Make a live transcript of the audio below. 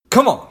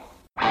Come on.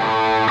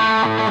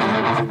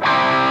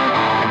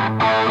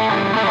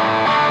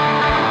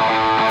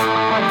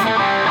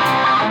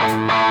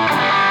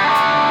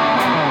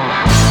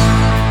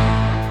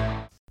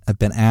 I've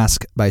been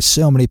asked by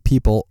so many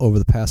people over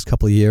the past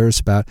couple of years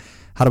about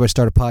how do I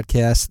start a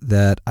podcast,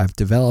 that I've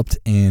developed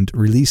and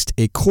released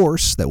a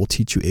course that will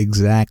teach you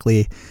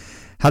exactly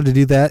how to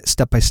do that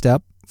step by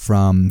step,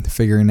 from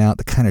figuring out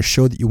the kind of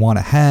show that you want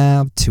to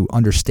have to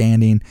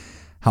understanding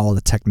how all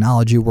the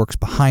technology works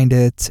behind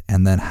it,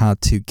 and then how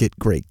to get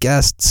great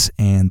guests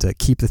and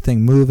keep the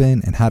thing moving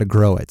and how to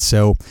grow it.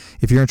 So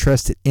if you're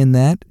interested in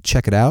that,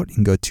 check it out. You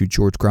can go to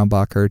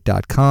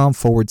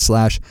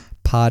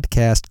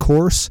georgegrumbacher.com/podcast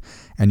course,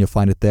 and you'll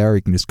find it there.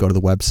 You can just go to the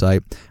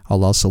website.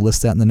 I'll also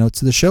list that in the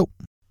notes of the show.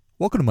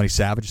 Welcome to Money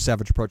Savage, a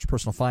savage approach to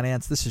personal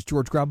finance. This is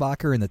George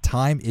Grumbacher, and the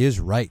time is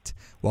right.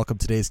 Welcome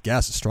to today's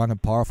guest, strong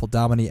and powerful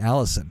Domini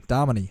Allison.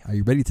 Domini, are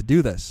you ready to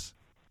do this?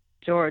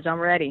 George, I'm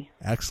ready.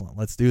 Excellent.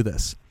 Let's do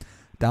this.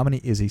 Domini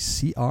is a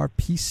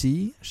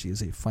CRPC. She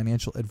is a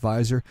financial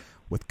advisor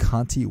with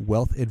Conti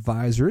Wealth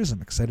Advisors.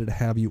 I'm excited to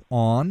have you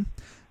on.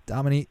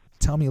 Domini,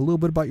 tell me a little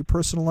bit about your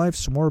personal life,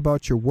 some more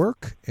about your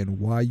work, and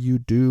why you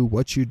do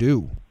what you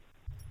do.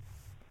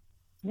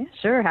 Yeah,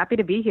 sure. Happy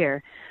to be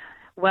here.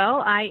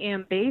 Well, I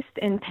am based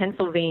in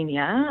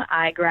Pennsylvania.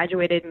 I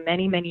graduated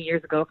many, many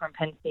years ago from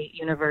Penn State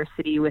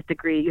University with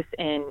degrees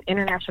in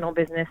international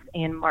business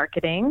and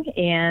marketing,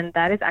 and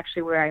that is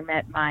actually where I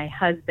met my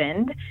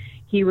husband.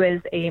 He was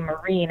a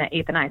Marine at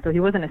 8th and I, so he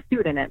wasn't a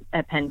student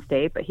at Penn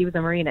State, but he was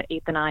a Marine at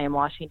 8th and I in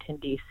Washington,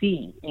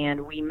 D.C.,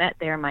 and we met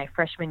there my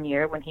freshman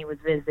year when he was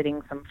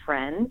visiting some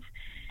friends.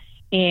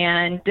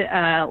 And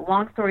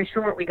long story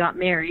short, we got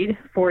married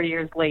 4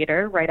 years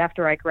later, right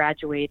after I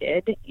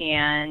graduated,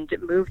 and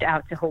moved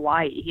out to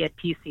Hawaii. He had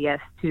PCS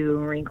to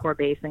Marine Corps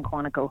Base in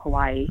Quantico,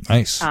 Hawaii.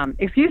 Nice. In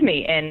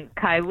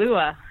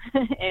Kailua,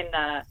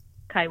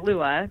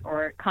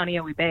 or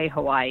Kaneohe Bay,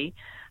 Hawaii.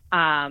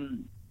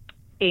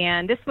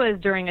 And this was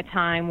during a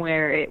time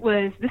where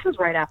this was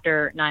right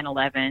after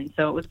 9/11,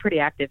 so it was a pretty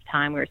active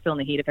time. We were still in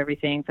the heat of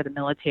everything for the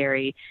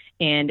military,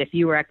 and if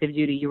you were active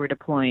duty, you were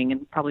deploying,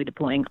 and probably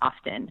deploying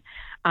often.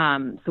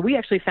 So we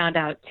actually found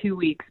out 2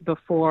 weeks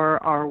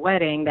before our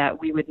wedding that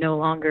we would no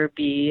longer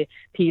be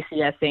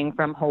PCSing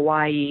from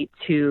Hawaii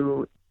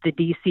to the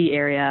D.C.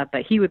 area,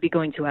 but he would be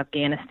going to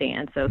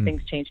Afghanistan, so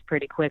things changed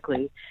pretty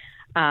quickly.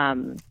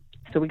 So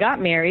we got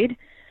married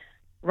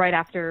right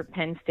after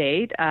Penn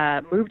State,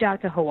 moved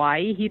out to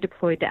Hawaii. He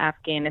deployed to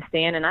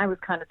Afghanistan, and I was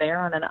kind of there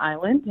on an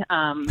island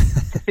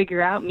to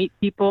figure out, meet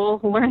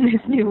people, learn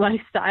this new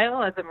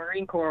lifestyle as a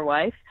Marine Corps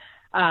wife,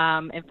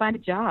 and find a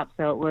job.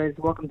 So it was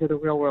welcome to the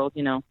real world,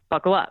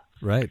 buckle up.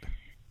 Right.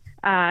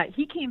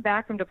 He came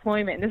back from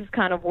deployment, and this is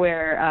kind of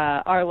where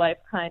our life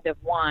kind of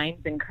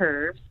winds and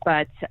curves,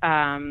 but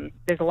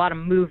there's a lot of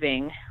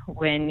moving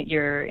when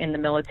you're in the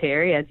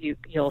military, as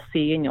you'll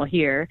see and you'll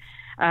hear.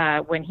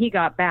 When he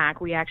got back,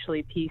 we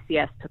actually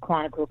PCS'd to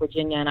Quantico,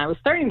 Virginia, and I was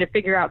starting to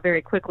figure out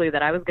very quickly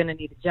that I was going to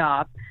need a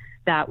job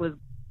that was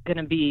going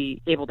to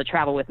be able to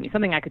travel with me,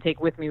 something I could take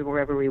with me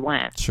wherever we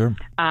went. Sure.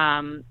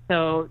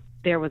 So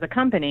there was a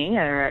company,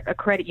 or a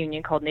credit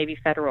union called Navy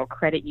Federal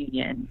Credit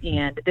Union,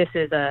 and this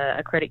is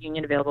a credit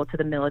union available to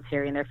the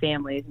military and their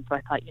families. And so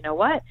I thought, you know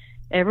what?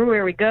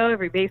 Everywhere we go,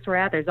 every base we're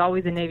at, there's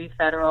always a Navy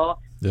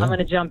Federal. Yeah. I'm going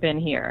to jump in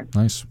here.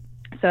 Nice.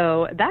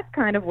 So that's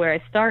kind of where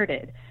I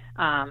started.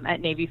 At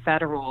Navy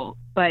Federal,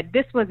 but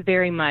this was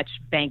very much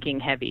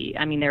banking heavy.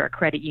 I mean, they're a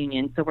credit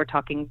union, so we're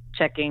talking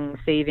checking,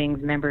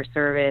 savings, member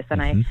service,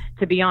 and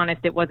to be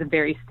honest, it wasn't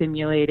very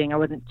stimulating. I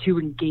wasn't too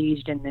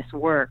engaged in this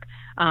work,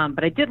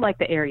 but I did like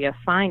the area of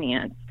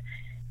finance.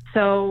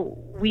 So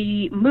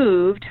we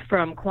moved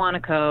from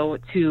Quantico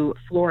to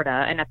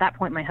Florida, and at that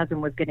point, my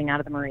husband was getting out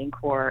of the Marine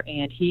Corps,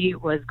 and he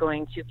was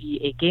going to be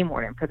a game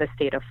warden for the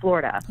state of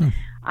Florida.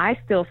 I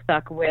still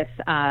stuck with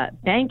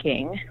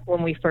banking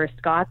when we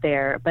first got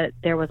there, but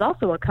there was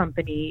also a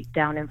company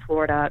down in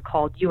Florida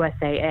called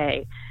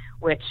USAA,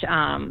 which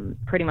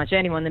pretty much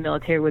anyone in the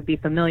military would be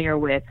familiar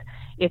with.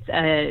 It's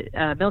a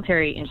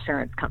military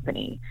insurance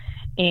company.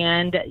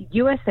 And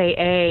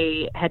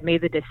USAA had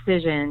made the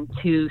decision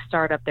to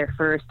start up their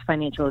first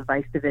financial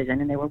advice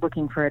division, and they were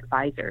looking for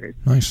advisors.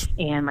 Nice.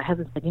 And my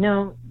husband said,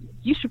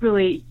 you should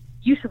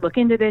look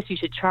into this. You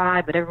should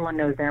try, but everyone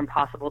knows they're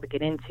impossible to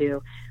get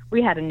into.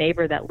 We had a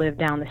neighbor that lived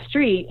down the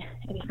street,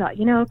 and he thought,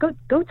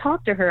 go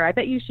talk to her. I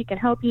bet you she can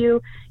help you,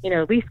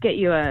 at least get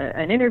you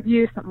an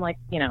interview, something like,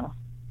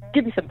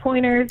 give you some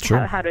pointers, sure,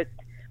 how to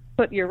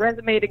put your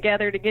resume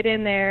together to get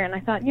in there. And I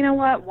thought, you know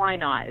what, why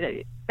not?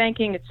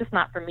 Banking, it's just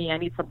not for me. I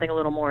need something a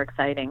little more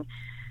exciting.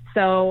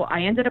 So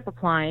I ended up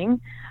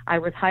applying. I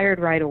was hired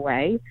right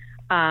away.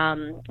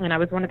 And I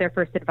was one of their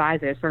first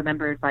advisors for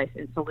Member Advice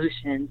and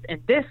Solutions.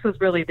 And this was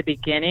really the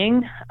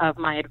beginning of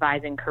my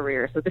advising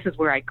career. So this is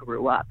where I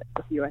grew up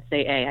with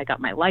USAA. I got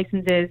my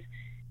licenses,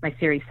 my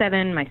Series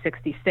 7, my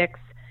 66,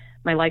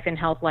 my life and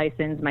health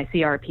license, my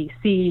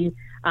CRPC.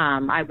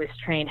 I was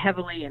trained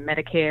heavily in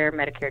Medicare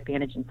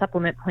Advantage and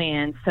supplement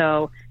plans.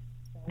 So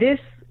this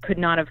could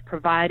not have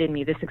provided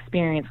me this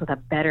experience with a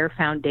better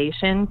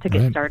foundation to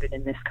get started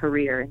in this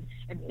career.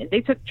 And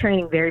they took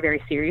training very,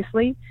 very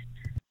seriously.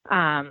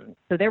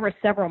 So there were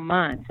several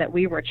months that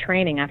we were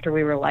training after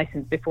we were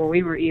licensed before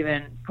we were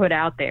even put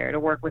out there to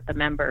work with the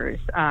members.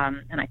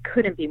 And I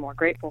couldn't be more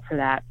grateful for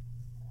that,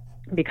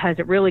 because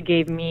it really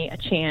gave me a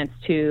chance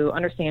to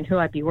understand who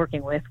I'd be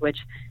working with, which,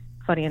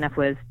 funny enough,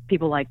 was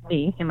people like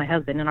me and my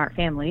husband and our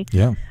family.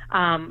 Yeah.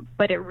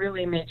 But it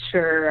really made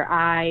sure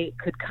I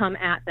could come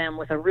at them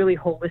with a really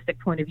holistic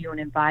point of view and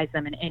advise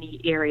them in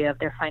any area of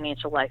their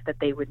financial life that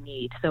they would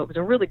need. So it was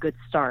a really good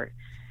start.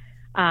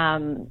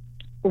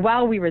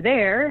 While we were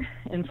there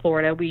in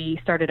Florida, we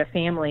started a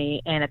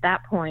family, and at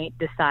that point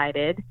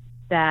decided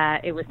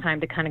that it was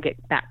time to kind of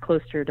get back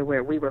closer to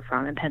where we were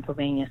from in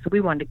Pennsylvania. So we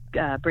wanted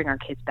to bring our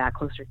kids back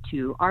closer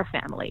to our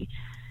family.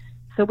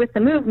 So with the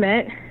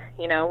movement,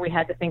 we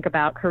had to think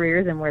about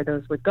careers and where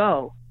those would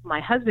go. My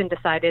husband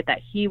decided that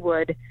he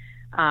would,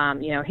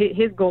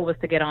 his goal was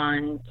to get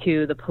on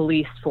to the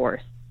police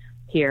force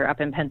here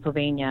up in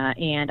Pennsylvania.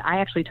 And I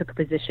actually took a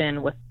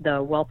position with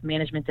the wealth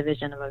management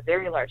division of a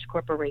very large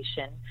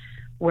corporation,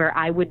 where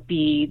I would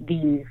be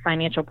the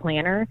financial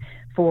planner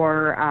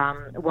for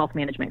wealth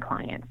management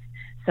clients.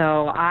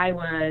 So I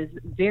was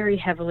very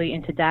heavily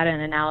into data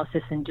and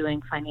analysis and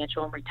doing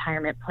financial and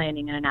retirement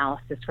planning and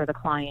analysis for the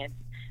clients,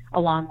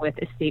 along with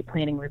estate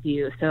planning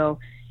review. So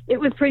it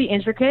was pretty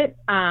intricate.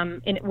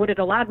 And what it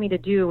allowed me to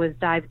do was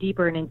dive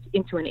deeper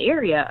into an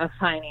area of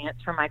finance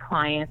for my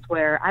clients,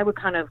 where I would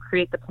kind of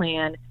create the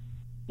plan,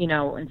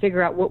 and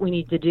figure out what we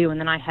need to do. And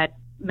then I had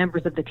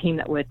members of the team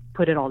that would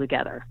put it all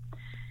together.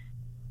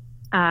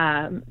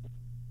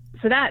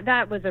 So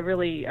that was a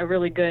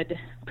really good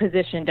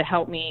position to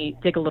help me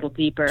dig a little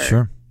deeper.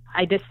 Sure.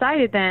 I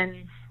decided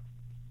then,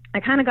 I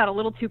kind of got a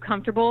little too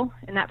comfortable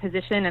in that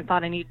position and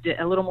thought I needed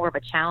a little more of a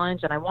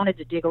challenge, and I wanted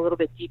to dig a little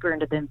bit deeper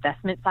into the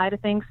investment side of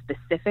things,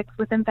 specifics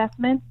with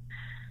investments.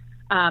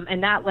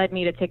 And that led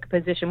me to take a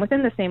position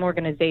within the same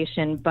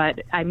organization, but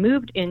I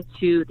moved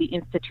into the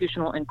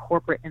institutional and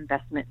corporate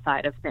investment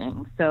side of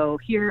things. So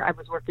here I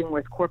was working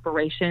with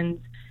corporations,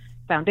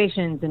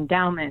 foundations,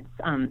 endowments,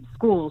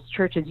 schools,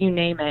 churches, you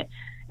name it.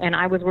 And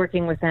I was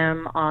working with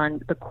them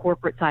on the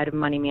corporate side of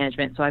money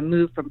management. So I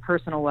moved from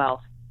personal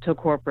wealth to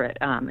corporate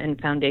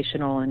and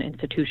foundational and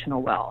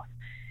institutional wealth.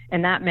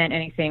 And that meant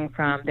anything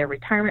from their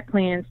retirement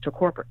plans to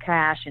corporate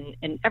cash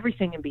and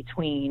everything in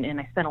between. And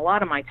I spent a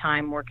lot of my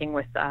time working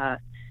with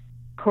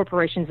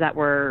corporations that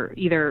were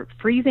either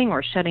freezing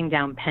or shutting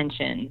down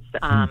pensions.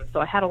 So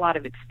I had a lot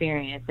of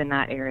experience in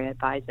that area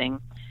advising.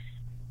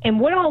 And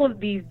what all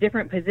of these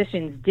different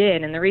positions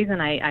did, and the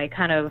reason I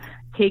kind of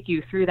take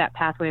you through that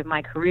pathway of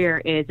my career,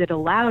 is it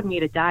allowed me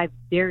to dive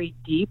very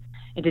deep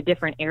into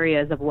different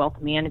areas of wealth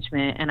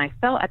management. And I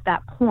felt at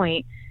that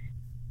point,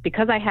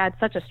 because I had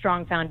such a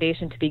strong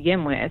foundation to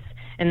begin with,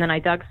 and then I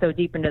dug so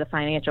deep into the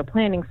financial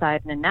planning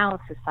side and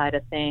analysis side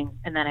of things,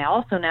 and then I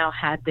also now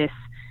had this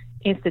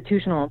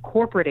institutional and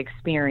corporate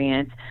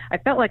experience, I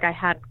felt like I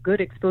had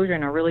good exposure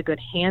and a really good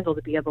handle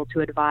to be able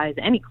to advise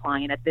any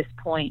client at this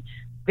point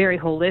very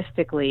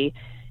holistically.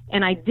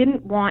 And I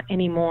didn't want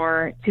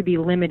anymore to be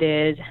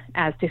limited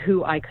as to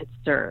who I could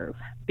serve,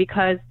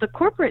 because the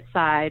corporate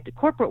side,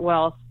 corporate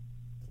wealth,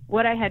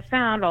 what I had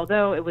found,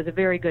 although it was a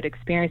very good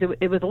experience,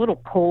 it was a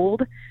little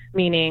cold,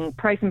 meaning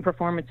price and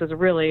performance was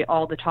really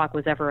all the talk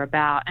was ever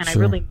about. And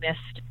Sure. I really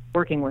missed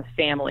working with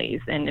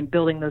families and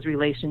building those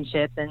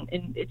relationships, and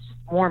it's just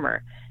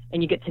warmer,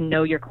 and you get to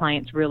know your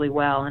clients really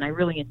well. And I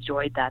really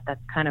enjoyed that. That's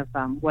kind of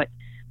what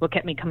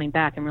kept me coming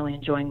back and really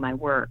enjoying my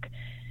work.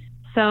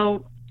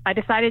 So I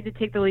decided to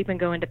take the leap and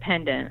go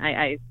independent.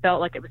 I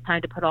felt like it was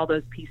time to put all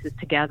those pieces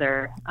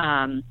together.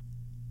 And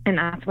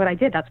that's what I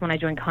did. That's when I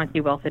joined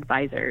Conti Wealth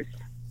Advisors.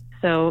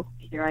 So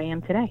here I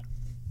am today.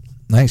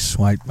 Nice.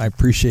 Well, I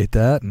appreciate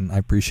that, and I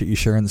appreciate you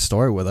sharing the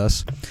story with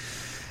us.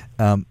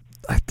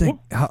 I think,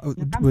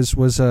 was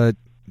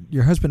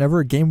your husband ever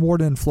a game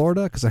warden in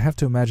Florida? Because I have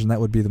to imagine that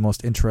would be the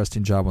most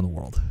interesting job in the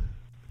world.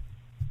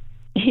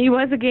 He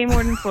was a game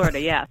warden in Florida,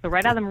 yeah. So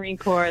right out of the Marine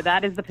Corps,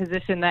 that is the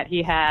position that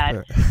he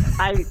had.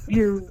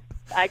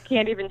 I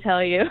can't even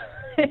tell you.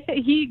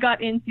 He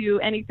got into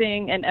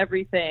anything and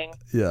everything,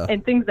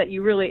 and things that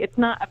you really, it's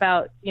not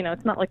about,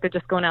 it's not like they're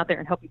just going out there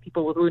and helping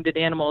people with wounded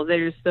animals.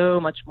 There's so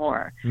much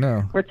more.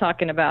 No. We're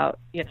talking about,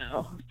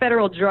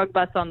 federal drug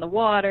busts on the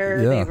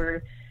water. Yeah.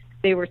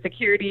 They were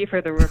security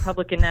for the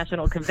Republican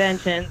National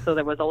Convention, so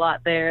there was a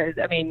lot there.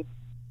 I mean,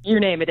 you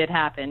name it, it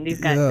happened.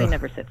 These guys, they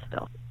never sit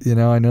still.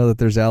 I know that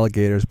there's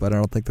alligators, but I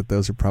don't think that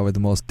those are probably the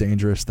most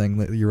dangerous thing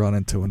that you run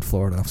into in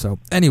Florida. So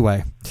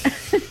anyway,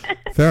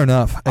 fair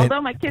enough.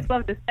 Although my kids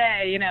love to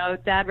say,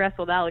 Dad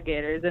wrestled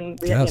alligators, and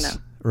yes,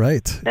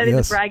 right. That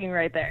is bragging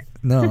right there.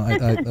 No,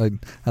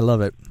 I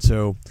love it.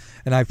 So,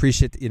 and I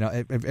appreciate,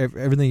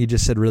 everything you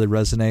just said really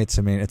resonates.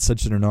 I mean, it's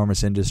such an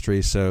enormous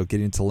industry, so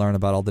getting to learn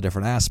about all the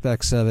different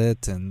aspects of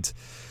it, and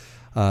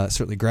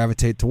certainly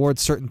gravitate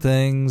towards certain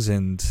things,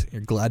 and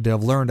you're glad to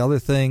have learned other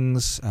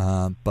things,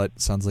 but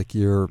it sounds like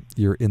you're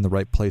in the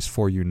right place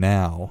for you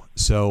now.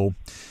 So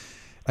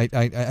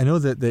I know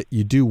that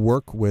you do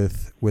work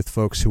with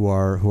folks who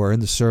are in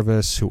the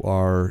service, who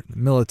are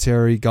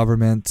military,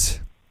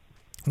 government.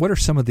 What are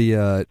some of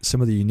the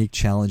unique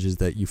challenges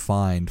that you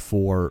find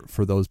for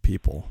those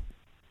people?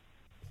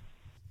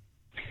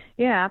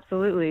 Yeah,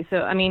 absolutely.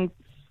 So, I mean,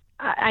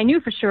 I knew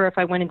for sure if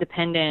I went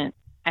independent,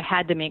 I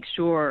had to make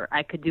sure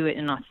I could do it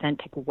in an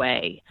authentic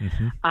way.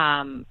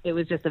 Mm-hmm. It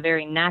was just a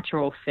very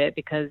natural fit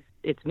because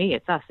it's me,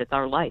 it's us, it's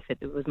our life.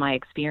 It was my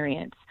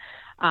experience.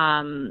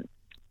 And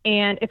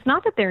it's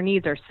not that their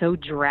needs are so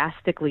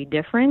drastically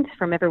different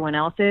from everyone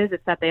else's.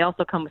 It's that they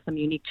also come with some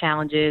unique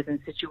challenges and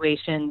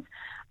situations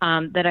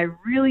that I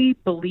really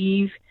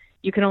believe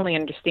you can only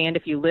understand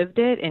if you lived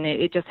it. And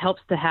it just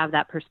helps to have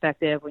that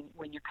perspective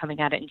when you're coming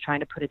at it and trying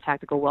to put a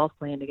tactical wealth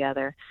plan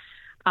together.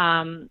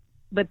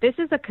 But this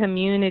is a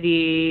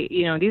community,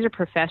 these are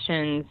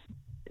professions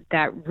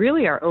that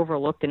really are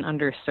overlooked and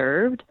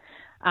underserved.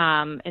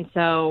 And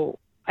so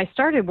I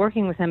started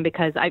working with them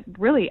because I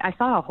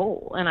saw a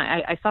hole and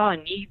I saw a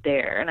need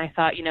there. And I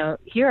thought,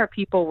 here are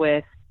people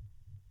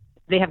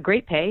they have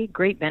great pay,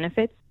 great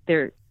benefits.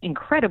 They're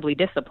incredibly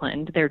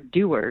disciplined. They're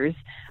doers.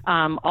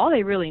 All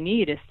they really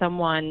need is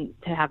someone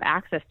to have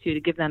access to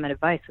give them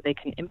advice so they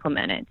can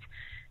implement it.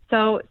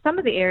 So some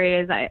of the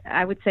areas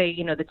I would say,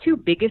 the two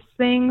biggest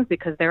things,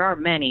 because there are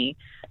many,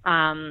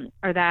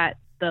 are that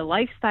the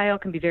lifestyle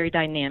can be very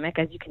dynamic,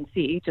 as you can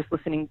see, just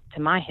listening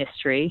to my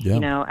history,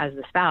 as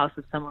the spouse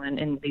of someone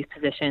in these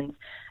positions,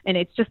 and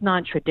it's just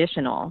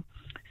non-traditional.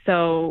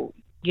 So,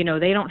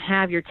 they don't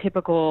have your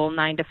typical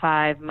 9 to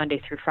 5,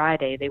 Monday through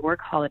Friday. They work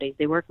holidays,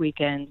 they work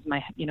weekends.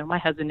 My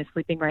husband is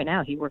sleeping right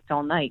now. He worked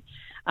all night.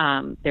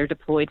 They're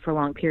deployed for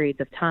long periods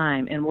of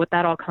time. And what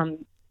that all comes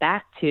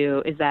back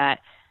to is that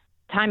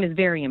time is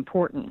very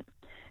important.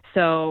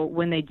 So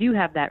when they do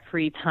have that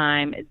free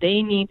time,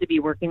 they need to be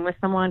working with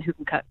someone who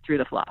can cut through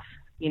the fluff.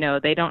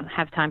 They don't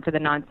have time for the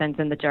nonsense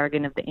and the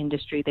jargon of the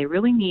industry. They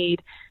really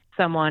need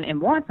someone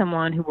and want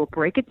someone who will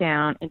break it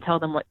down and tell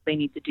them what they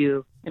need to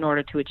do in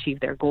order to achieve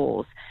their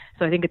goals.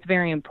 So I think it's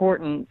very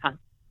important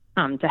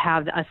to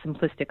have a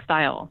simplistic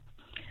style.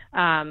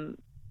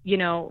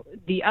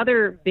 The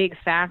other big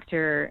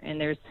factor,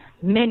 and there's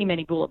many,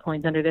 many bullet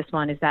points under this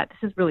one, is that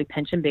this is really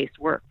pension-based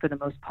work for the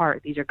most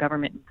part. These are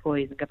government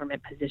employees and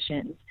government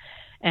positions.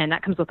 And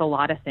that comes with a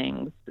lot of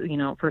things.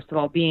 First of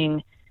all,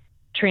 being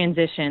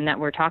transition that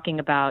we're talking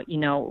about,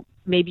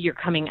 maybe you're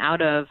coming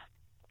out of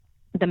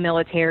the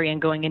military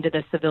and going into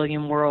the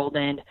civilian world,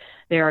 and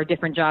there are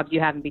different jobs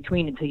you have in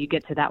between until you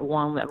get to that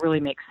one that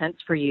really makes sense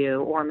for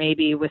you. Or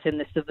maybe within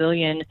the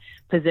civilian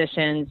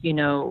positions,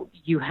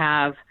 you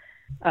have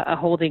a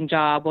holding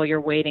job while you're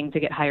waiting to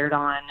get hired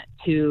on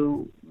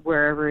to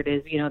wherever it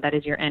is, that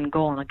is your end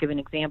goal. And I'll give an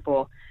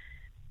example.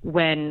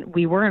 When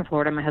we were in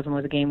Florida, my husband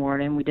was a game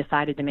warden. We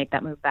decided to make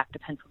that move back to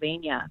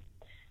Pennsylvania.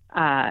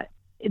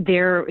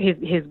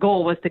 His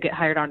goal was to get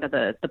hired onto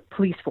the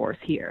police force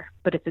here,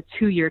 but it's a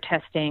 2-year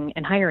testing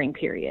and hiring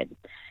period.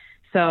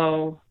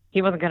 So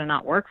he wasn't going to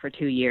not work for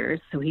 2 years.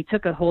 So he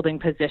took a holding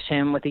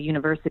position with the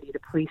university, the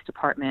police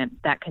department,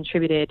 that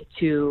contributed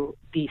to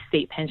the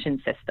state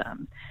pension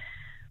system.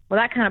 Well,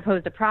 that kind of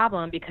posed a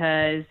problem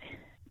because,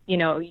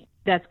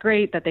 that's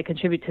great that they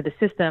contribute to the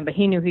system, but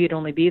he knew he'd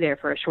only be there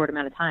for a short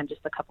amount of time,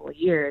 just a couple of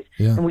years.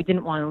 Yeah. And we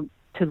didn't want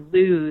to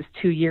lose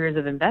 2 years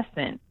of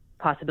investment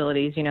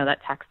possibilities, that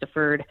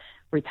tax-deferred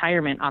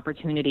retirement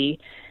opportunity.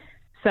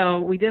 So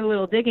we did a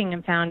little digging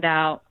and found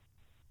out,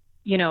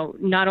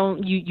 not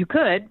only you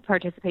could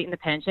participate in the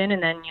pension,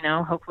 and then,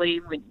 hopefully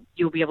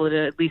you'll be able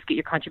to at least get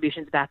your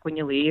contributions back when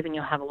you leave, and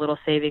you'll have a little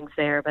savings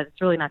there, but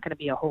it's really not going to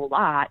be a whole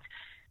lot.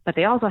 But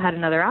they also had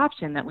another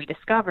option that we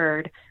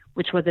discovered,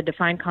 which was a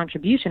defined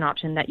contribution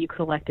option that you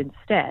could elect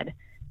instead.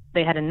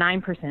 They had a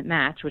 9%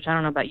 match, which I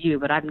don't know about you,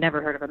 but I've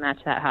never heard of a match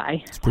that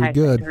high. It's pretty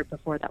good. I heard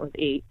before that was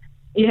 8.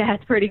 Yeah,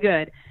 it's pretty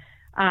good.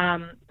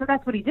 So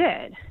that's what he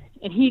did.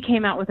 And he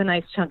came out with a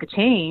nice chunk of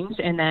change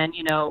and then,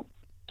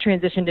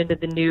 transitioned into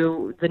the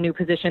new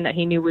position that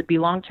he knew would be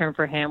long-term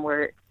for him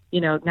where,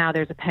 now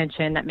there's a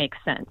pension that makes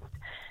sense.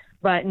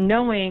 But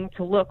knowing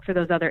to look for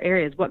those other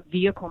areas, what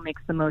vehicle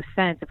makes the most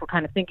sense if we're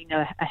kind of thinking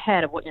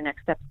ahead of what your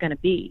next step's going to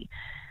be.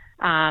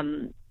 A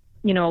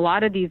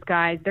lot of these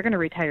guys, they're going to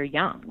retire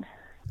young,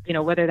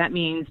 whether that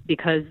means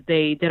because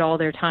they did all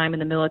their time in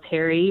the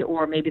military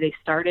or maybe they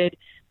started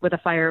with a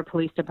fire or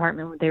police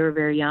department when they were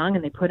very young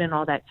and they put in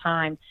all that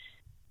time.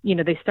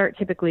 They start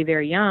typically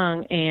very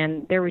young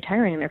and they're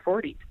retiring in their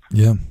 40s.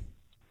 Yeah.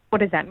 What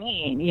does that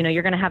mean?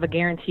 You're going to have a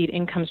guaranteed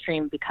income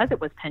stream because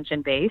it was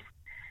pension-based.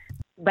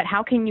 But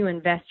how can you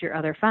invest your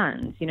other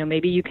funds?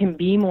 Maybe you can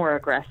be more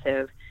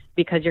aggressive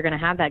because you're going to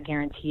have that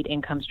guaranteed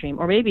income stream.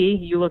 Or maybe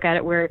you look at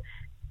it where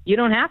you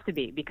don't have to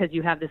be because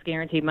you have this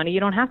guaranteed money.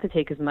 You don't have to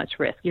take as much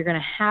risk. You're going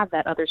to have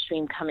that other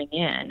stream coming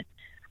in.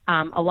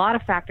 A lot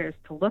of factors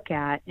to look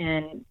at.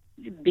 And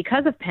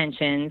because of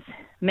pensions,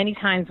 many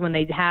times when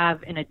they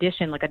have in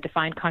addition like a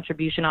defined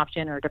contribution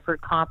option or a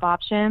deferred comp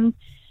option,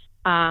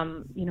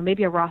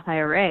 maybe a Roth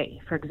IRA,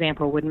 for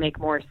example, would make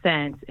more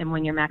sense. And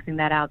when you're maxing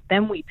that out,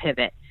 then we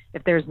pivot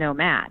if there's no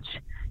match.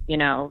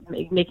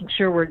 making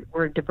sure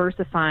we're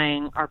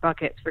diversifying our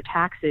buckets for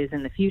taxes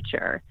in the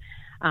future.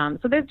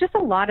 So there's just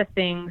a lot of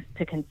things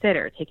to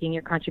consider, taking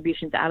your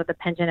contributions out of the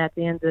pension at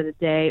the end of the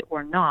day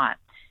or not.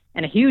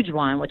 And a huge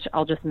one, which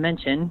I'll just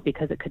mention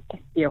because it could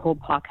be a whole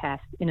podcast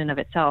in and of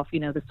itself,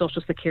 the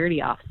Social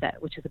Security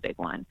offset, which is a big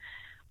one.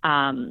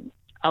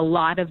 A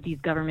lot of these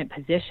government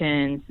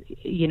positions,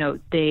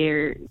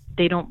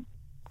 they don't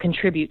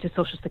contribute to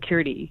Social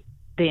Security.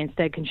 They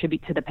instead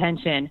contribute to the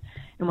pension.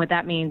 And what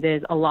that means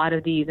is a lot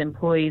of these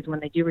employees, when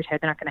they do retire,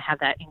 they're not going to have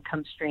that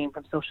income stream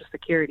from Social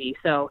Security.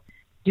 So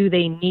do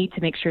they need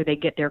to make sure they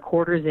get their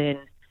quarters in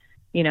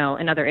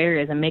other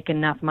areas and make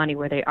enough money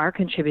where they are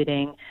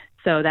contributing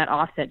so that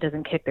offset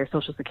doesn't kick their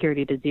Social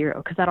Security to zero?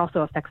 Because that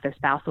also affects their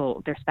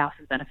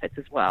spouse's benefits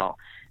as well.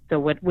 So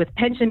with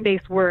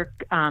pension-based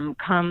work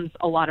comes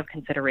a lot of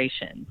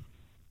consideration.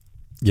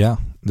 Yeah,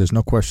 there's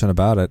no question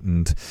about it.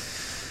 And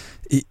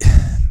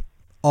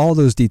all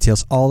those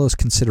details, all those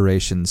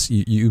considerations,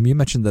 you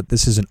mentioned that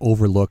this is an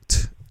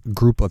overlooked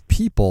group of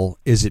people.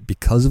 Is it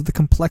because of the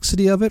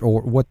complexity of it,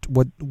 or what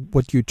do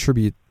you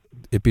attribute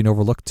it being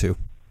overlooked to?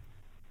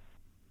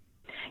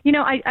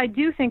 I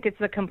do think it's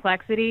the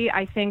complexity.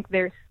 I think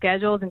their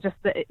schedules and just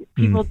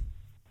people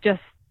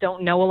just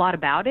don't know a lot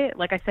about it.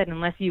 Like I said,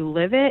 unless you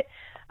live it,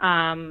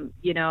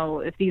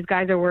 if these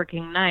guys are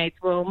working nights,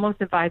 well,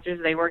 most advisors,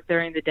 they work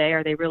during the day.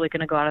 Are they really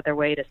going to go out of their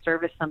way to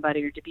service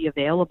somebody or to be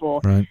available?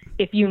 Right.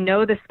 If you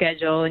know the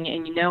schedule and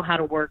you know how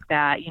to work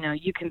that,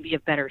 you can be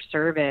of better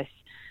service.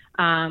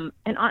 And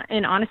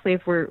honestly,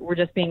 if we're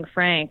just being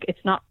frank,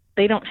 it's not.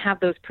 They don't have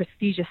those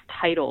prestigious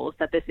titles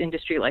that this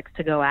industry likes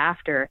to go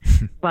after,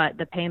 but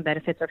the pay and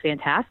benefits are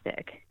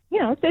fantastic.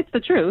 It's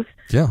the truth.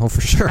 Yeah, for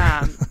sure.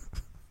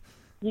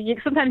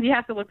 Sometimes you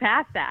have to look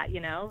past that.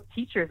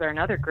 Teachers are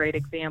another great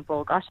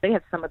example. Gosh, they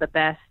have some of the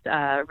best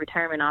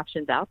retirement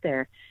options out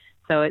there.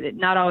 So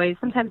not always.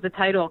 Sometimes the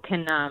title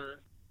can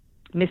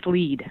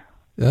mislead.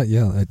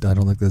 Yeah, I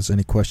don't think there's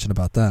any question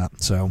about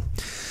that. So,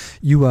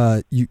 you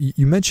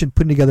mentioned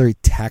putting together a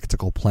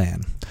tactical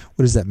plan.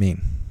 What does that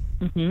mean?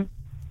 Mm-hmm.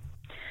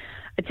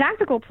 A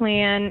tactical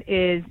plan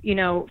is,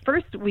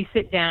 first we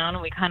sit down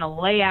and we kind of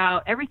lay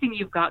out everything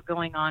you've got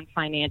going on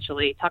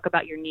financially, talk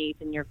about your needs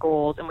and your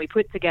goals, and we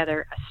put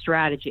together a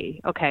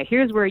strategy. Okay,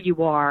 here's where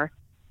you are,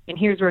 and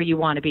here's where you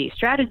want to be.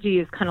 Strategy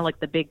is kind of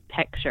like the big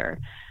picture.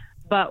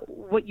 But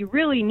what you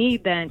really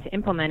need then to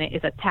implement it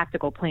is a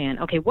tactical plan.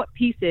 Okay, what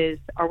pieces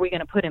are we going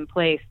to put in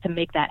place to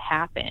make that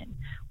happen?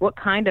 What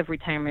kind of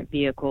retirement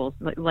vehicles?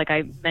 Like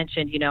I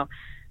mentioned,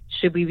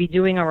 should we be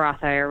doing a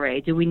Roth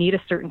IRA? Do we need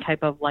a certain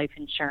type of life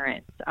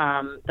insurance?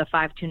 The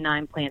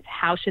 529 plans,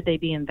 how should they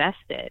be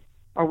invested?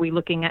 Are we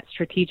looking at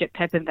strategic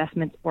type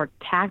investments or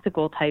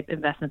tactical type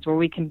investments where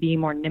we can be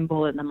more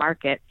nimble in the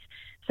market?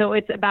 So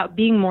it's about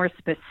being more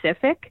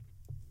specific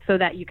so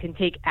that you can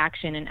take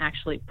action and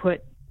actually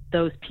put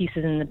those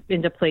pieces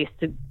into place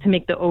to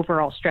make the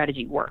overall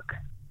strategy work,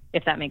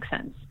 if that makes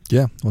sense.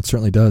 Yeah, well, it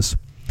certainly does.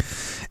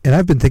 And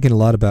I've been thinking a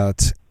lot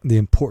about the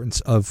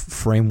importance of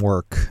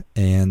framework,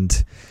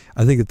 and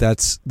I think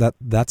that's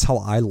how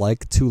I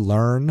like to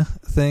learn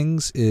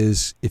things,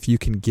 is if you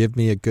can give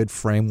me a good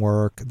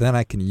framework, then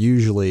I can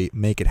usually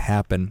make it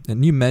happen.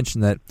 And you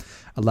mentioned that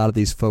a lot of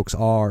these folks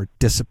are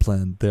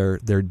disciplined,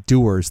 they're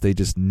doers, they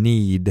just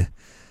need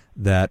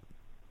that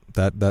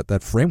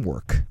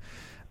framework.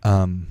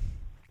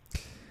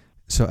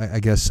 So I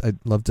guess I'd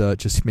love to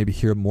just maybe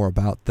hear more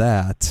about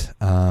that.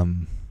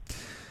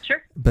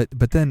 Sure.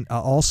 But then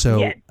also,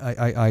 yeah.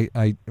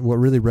 I what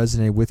really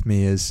resonated with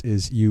me is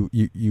you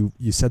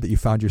said that you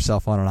found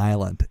yourself on an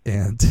island,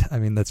 and I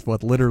mean that's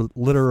what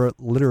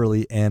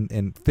literally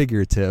and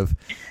figurative,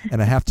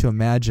 and I have to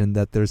imagine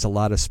that there's a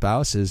lot of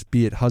spouses,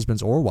 be it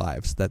husbands or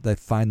wives, that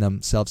find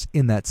themselves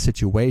in that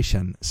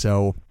situation.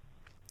 So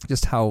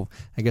just how,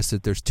 I guess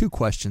that there's two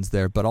questions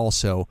there, but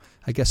also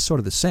I guess sort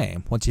of the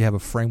same. Once you have a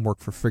framework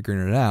for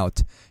figuring it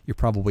out, you're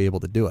probably able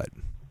to do it.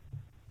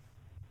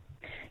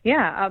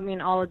 Yeah, I mean,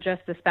 I'll address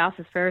the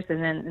spouses first,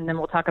 and then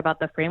we'll talk about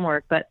the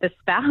framework. But the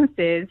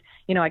spouses,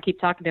 I keep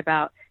talking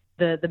about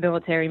the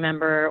military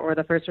member or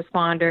the first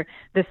responder.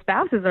 The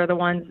spouses are the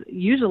ones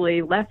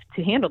usually left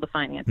to handle the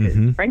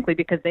finances, frankly,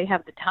 because they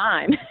have the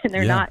time and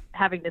they're not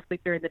having to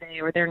sleep during the day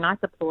or they're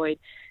not deployed.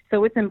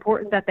 So it's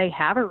important that they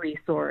have a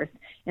resource,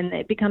 and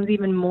it becomes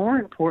even more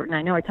important.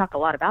 I know I talk a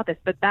lot about this,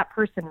 but that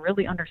person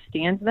really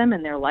understands them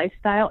and their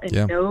lifestyle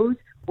and knows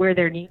where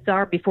their needs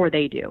are before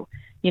they do.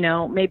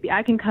 Maybe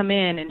I can come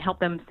in and help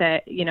them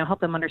help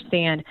them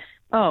understand,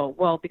 oh,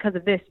 well, because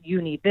of this,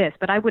 you need this.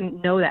 But I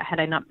wouldn't know that had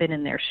I not been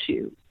in their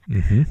shoes.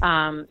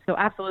 So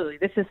absolutely,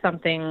 this is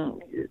something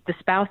the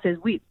spouses,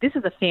 this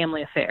is a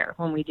family affair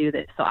when we do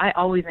this. So I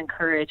always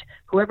encourage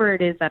whoever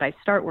it is that I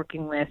start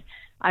working with,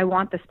 I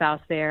want the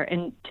spouse there.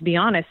 And to be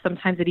honest,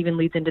 sometimes it even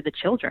leads into the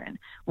children.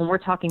 When we're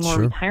talking more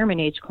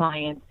retirement age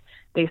clients,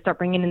 they start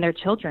bringing in their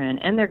children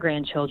and their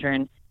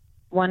grandchildren.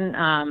 One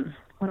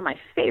of my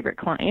favorite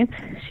clients,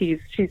 she's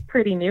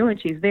pretty new and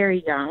she's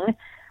very young.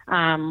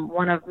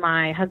 One of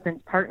my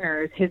husband's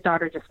partners, his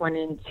daughter just went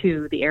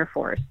into the Air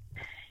Force.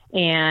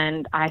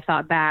 And I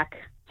thought back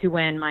to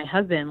when my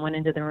husband went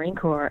into the Marine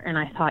Corps, and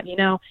I thought,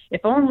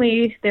 if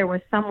only there was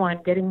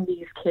someone getting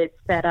these kids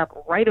set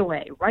up right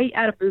away, right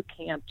out of boot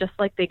camp, just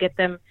like they get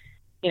them,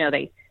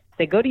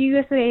 they go to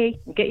USA,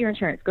 get your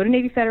insurance, go to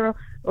Navy Federal,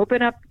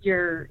 open up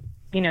your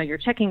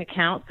checking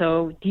account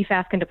so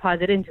DFAS can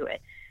deposit into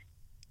it.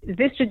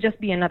 This should just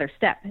be another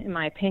step, in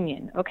my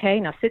opinion.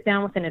 Okay, now sit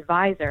down with an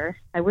advisor.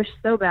 I wish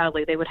so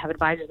badly they would have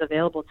advisors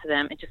available to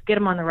them and just get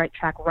them on the right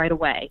track right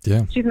away.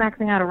 Yeah. She's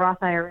maxing out a Roth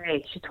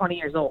IRA. She's 20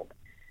 years old.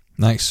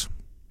 Nice.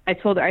 I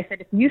told her, I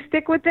said, if you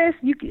stick with this,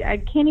 I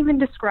can't even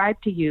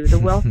describe to you the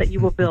wealth that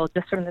you will build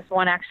just from this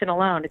one action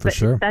alone. It's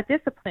that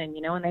discipline,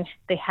 and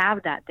they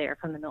have that there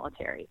from the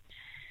military.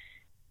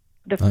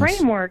 The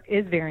framework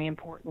is very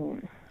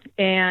important.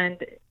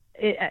 And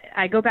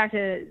I go back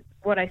to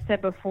what I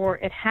said before.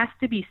 It has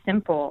to be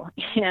simple.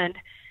 And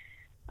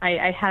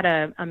I had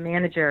a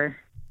manager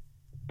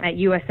at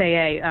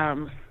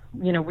USAA.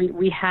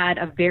 We had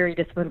a very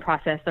disciplined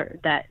process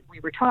that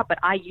we were taught, but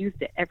I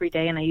used it every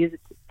day, and I use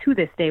it to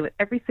this day with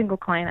every single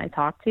client I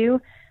talk to,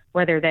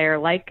 whether they're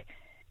like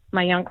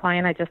my young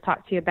client I just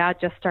talked to you about,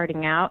 just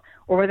starting out,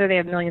 or whether they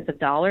have millions of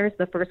dollars.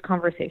 The first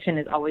conversation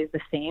is always the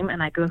same,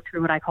 and I go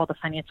through what I call the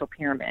financial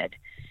pyramid.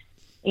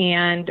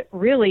 And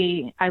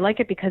really, I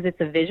like it because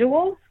it's a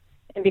visual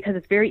and because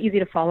it's very easy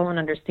to follow and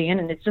understand,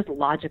 and it's just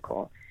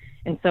logical.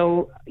 And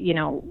so,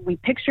 we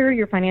picture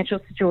your financial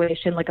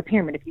situation like a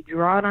pyramid. If you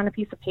draw it on a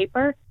piece of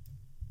paper,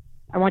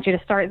 I want you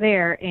to start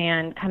there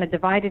and kind of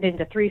divide it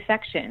into 3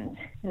 sections.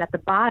 And at the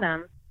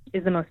bottom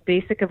is the most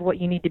basic of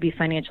what you need to be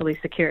financially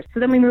secure. So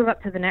then we move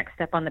up to the next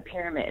step on the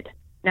pyramid.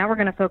 Now we're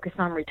going to focus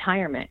on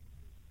retirement.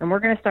 And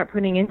we're going to start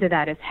putting into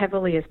that as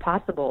heavily as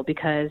possible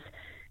because,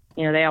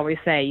 they always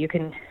say your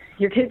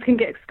kids can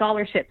get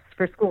scholarships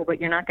for school, but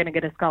you're not going to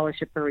get a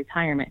scholarship for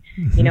retirement.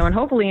 Mm-hmm. And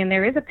hopefully, and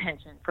there is a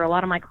pension. For a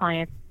lot of my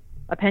clients,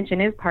 a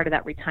pension is part of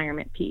that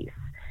retirement piece.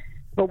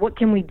 But what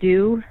can we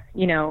do,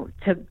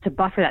 to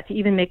buffer that, to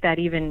even make that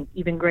even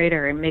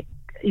greater and make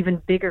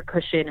even bigger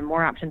cushion and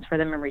more options for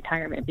them in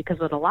retirement? Because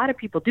what a lot of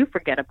people do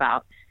forget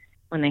about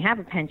when they have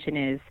a pension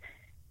is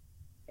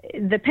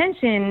the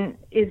pension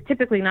is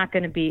typically not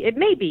going to be, it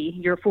may be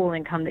your full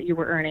income that you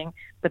were earning,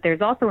 but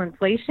there's also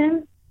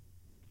inflation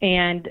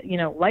and,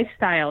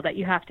 lifestyle that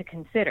you have to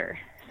consider.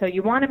 So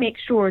you want to make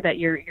sure that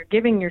you're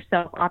giving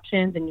yourself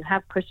options and you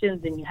have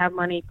cushions and you have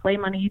money, play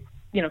money,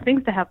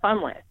 things to have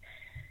fun with.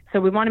 So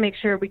we want to make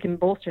sure we can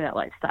bolster that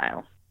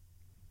lifestyle.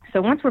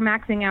 So once we're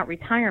maxing out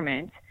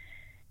retirement,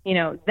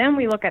 then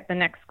we look at the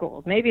next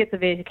goals. Maybe it's a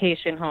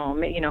vacation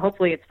home.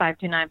 Hopefully it's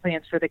 529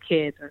 plans for the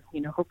kids, or,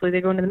 hopefully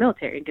they go into the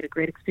military and get a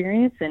great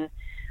experience and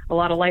a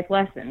lot of life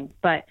lessons.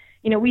 But,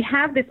 we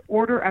have this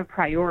order of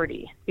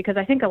priority because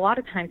I think a lot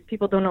of times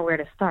people don't know where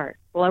to start.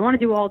 Well, I want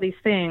to do all these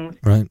things,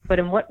 right, but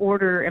in what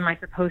order am I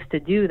supposed to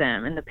do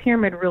them? And the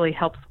pyramid really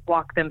helps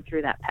walk them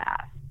through that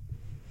path.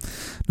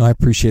 No, I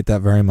appreciate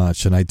that very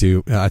much, and I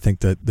do. I think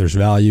that there's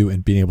value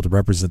in being able to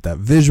represent that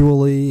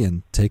visually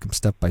and take them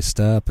step by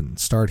step and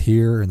start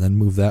here and then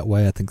move that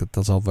way. I think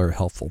that's all very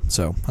helpful,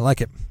 so I like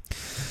it.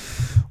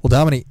 Well,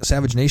 Dominique,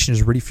 Savage Nation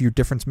is ready for your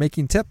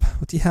difference-making tip.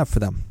 What do you have for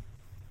them?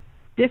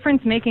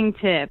 Difference-making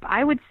tip.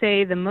 I would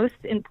say the most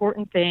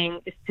important thing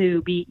is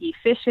to be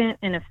efficient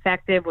and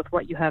effective with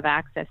what you have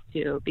access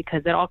to,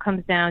 because it all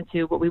comes down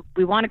to what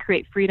we want to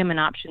create freedom and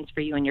options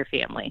for you and your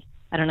family.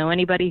 I don't know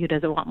anybody who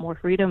doesn't want more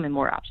freedom and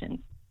more options.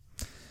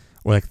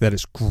 Well, that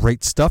is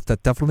great stuff.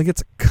 That definitely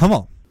gets it. Come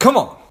on.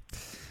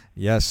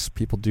 Yes,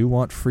 people do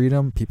want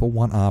freedom. People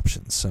want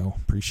options. So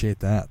appreciate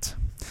that.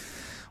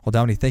 Well,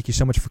 Dominique, thank you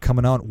so much for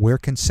coming on. Where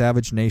can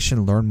Savage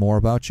Nation learn more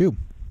about you?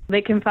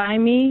 They can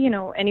find me,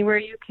 anywhere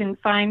you can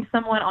find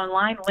someone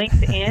online.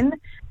 LinkedIn.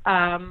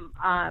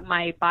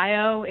 My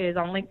bio is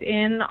on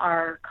LinkedIn.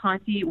 Our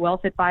Conti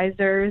Wealth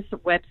Advisors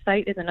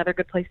website is another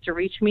good place to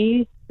reach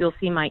me. You'll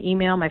see my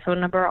email, my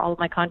phone number, all of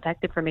my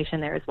contact information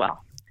there as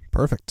well.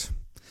 Perfect.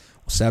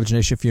 Well, Savage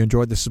Nation, if you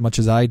enjoyed this as much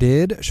as I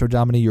did, show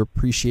Dominique your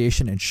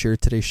appreciation and share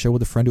today's show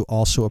with a friend who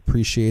also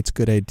appreciates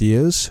good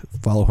ideas.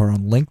 Follow her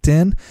on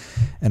LinkedIn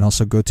and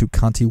also go to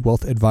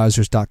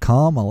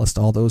ContiWealthAdvisors.com. I'll list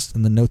all those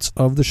in the notes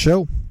of the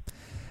show.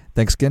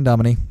 Thanks again,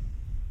 Dominique.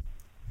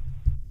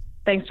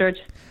 Thanks, George.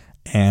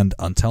 And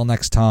until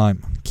next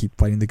time, keep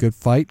fighting the good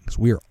fight because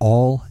we are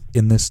all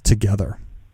in this together.